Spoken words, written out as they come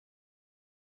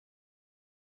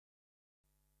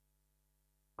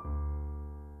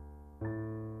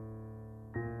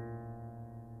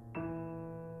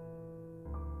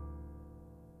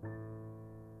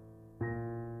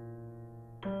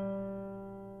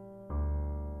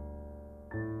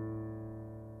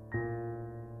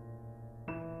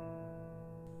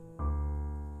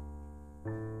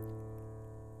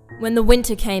When the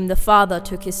winter came, the father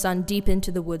took his son deep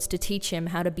into the woods to teach him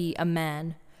how to be a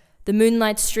man. The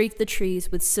moonlight streaked the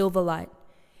trees with silver light.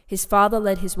 His father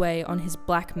led his way on his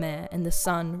black mare, and the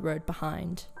son rode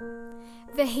behind.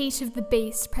 The heat of the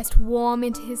beast pressed warm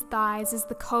into his thighs as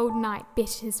the cold night bit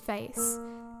his face.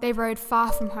 They rode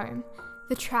far from home,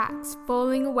 the tracks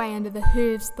falling away under the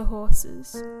hooves of the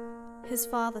horses. His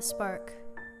father spoke.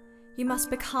 "You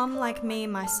must become like me,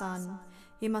 my son.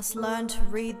 You must learn to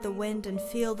read the wind and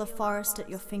feel the forest at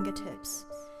your fingertips.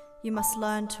 You must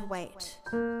learn to wait.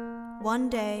 One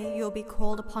day you'll be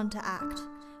called upon to act.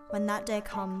 When that day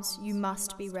comes, you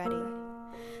must be ready."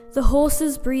 The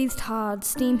horses breathed hard,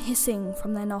 steam hissing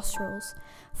from their nostrils.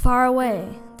 Far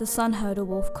away, the son heard a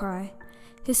wolf cry.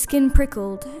 His skin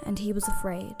prickled, and he was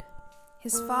afraid.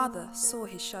 His father saw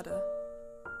his shudder.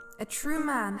 "A true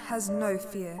man has no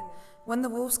fear. When the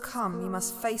wolves come, you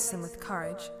must face them with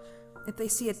courage. If they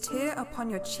see a tear upon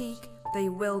your cheek, they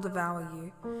will devour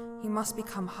you. You must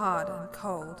become hard and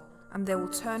cold, and they will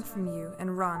turn from you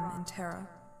and run in terror."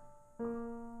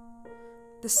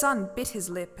 The son bit his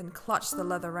lip and clutched the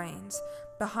leather reins.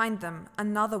 Behind them,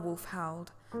 another wolf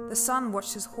howled. The son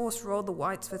watched his horse roll the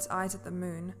whites of its eyes at the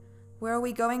moon. "Where are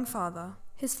we going, father?"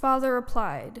 His father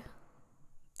replied,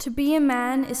 "To be a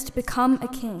man is to become a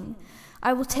king.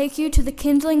 I will take you to the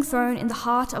kindling throne in the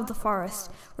heart of the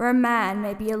forest, where a man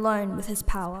may be alone with his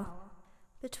power."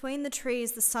 Between the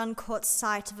trees the sun caught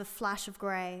sight of a flash of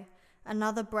grey.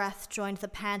 Another breath joined the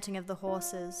panting of the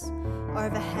horses.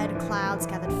 Overhead clouds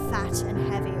gathered fat and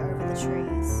heavy over the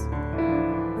trees.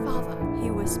 "Father," he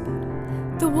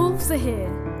whispered. "The wolves are here."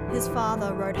 His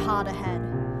father rode hard ahead.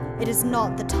 "It is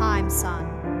not the time, son."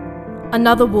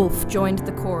 Another wolf joined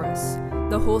the chorus.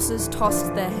 The horses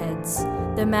tossed their heads.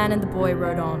 The man and the boy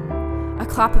rode on. A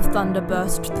clap of thunder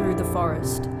burst through the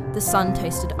forest. The sun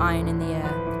tasted iron in the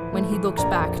air. When he looked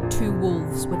back, 2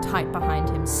 wolves were tight behind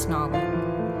him,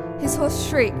 snarling. His horse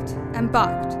shrieked and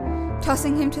bucked,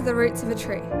 tossing him to the roots of a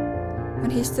tree.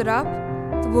 When he stood up,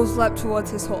 the wolves leapt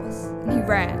towards his horse, and he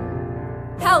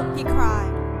ran. "Help!" he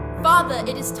cried. "Father,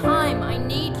 it is time. I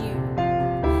need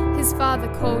you." His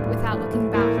father called without looking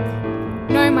back.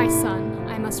 "No, my son,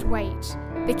 I must wait.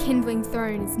 The kindling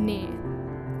throne is near."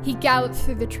 He galloped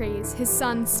through the trees, his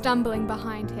son stumbling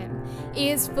behind him,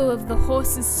 ears full of the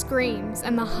horses' screams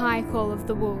and the high call of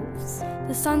the wolves.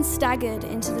 The son staggered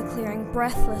into the clearing,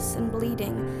 breathless and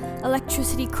bleeding.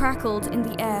 Electricity crackled in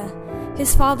the air.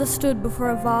 His father stood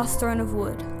before a vast throne of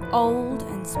wood, old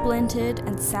and splintered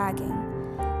and sagging.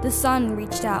 The son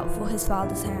reached out for his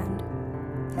father's hand.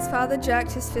 His father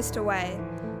jerked his fist away,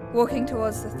 walking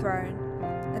towards the throne.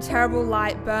 A terrible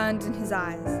light burned in his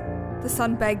eyes. The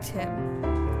son begged him,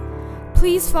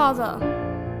 "Please, father,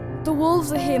 the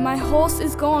wolves are here. My horse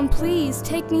is gone. Please,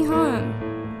 take me home."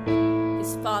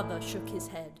 His father shook his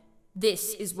head.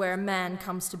 "This is where a man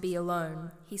comes to be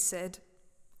alone," he said.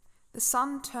 The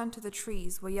son turned to the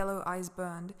trees where yellow eyes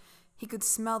burned. He could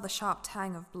smell the sharp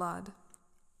tang of blood.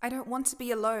 "I don't want to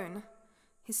be alone."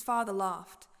 His father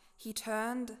laughed. He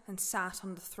turned and sat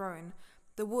on the throne.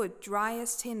 The wood, dry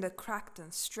as tinder, cracked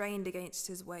and strained against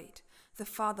his weight. The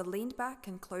father leaned back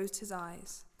and closed his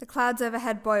eyes. The clouds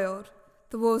overhead boiled.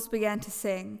 The wolves began to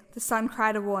sing. The son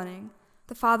cried a warning.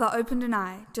 The father opened an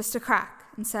eye, just a crack,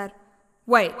 and said,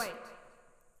 "Wait!"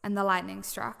 And the lightning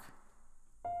struck.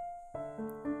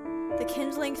 The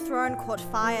kindling throne caught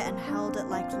fire and held it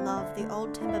like love. The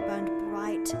old timber burned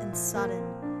bright and sudden.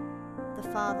 The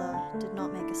father did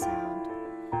not make a sound.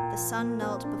 The son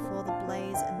knelt before the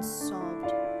blaze and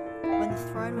sobbed. When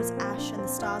the throne was ash and the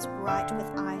stars bright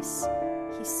with ice,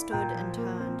 he stood and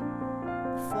turned.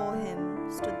 Before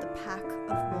him stood the pack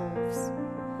of wolves.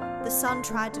 The son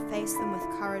tried to face them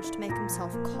with courage to make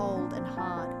himself cold and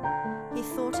hard. He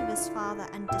thought of his father,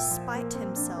 and despite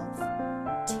himself,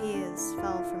 tears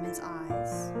fell from his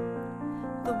eyes.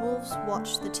 The wolves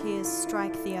watched the tears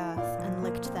strike the earth and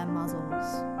licked their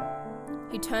muzzles.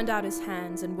 He turned out his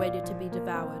hands and waited to be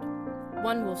devoured.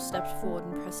 One wolf stepped forward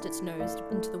and pressed its nose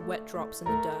into the wet drops in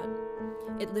the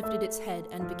dirt. It lifted its head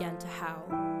and began to howl.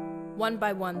 One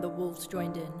by one, the wolves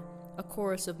joined in, a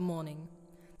chorus of mourning.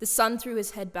 The son threw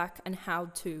his head back and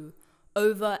howled too,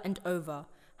 over and over,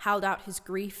 howled out his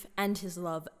grief and his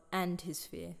love and his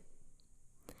fear.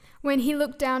 When he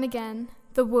looked down again,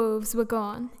 the wolves were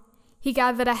gone. He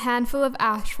gathered a handful of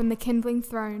ash from the kindling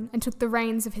throne and took the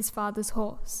reins of his father's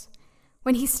horse.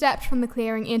 When he stepped from the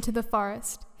clearing into the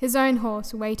forest, his own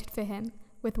horse waited for him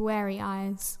with wary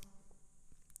eyes.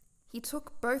 He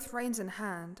took both reins in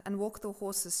hand and walked the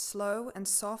horses slow and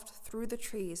soft through the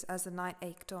trees as the night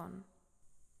ached on.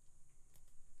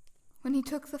 When he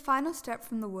took the final step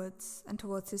from the woods and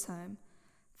towards his home,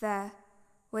 there,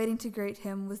 Waiting to greet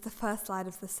him was the first light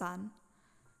of the sun.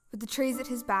 With the trees at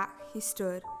his back, he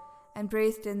stood and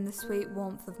breathed in the sweet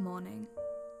warmth of morning.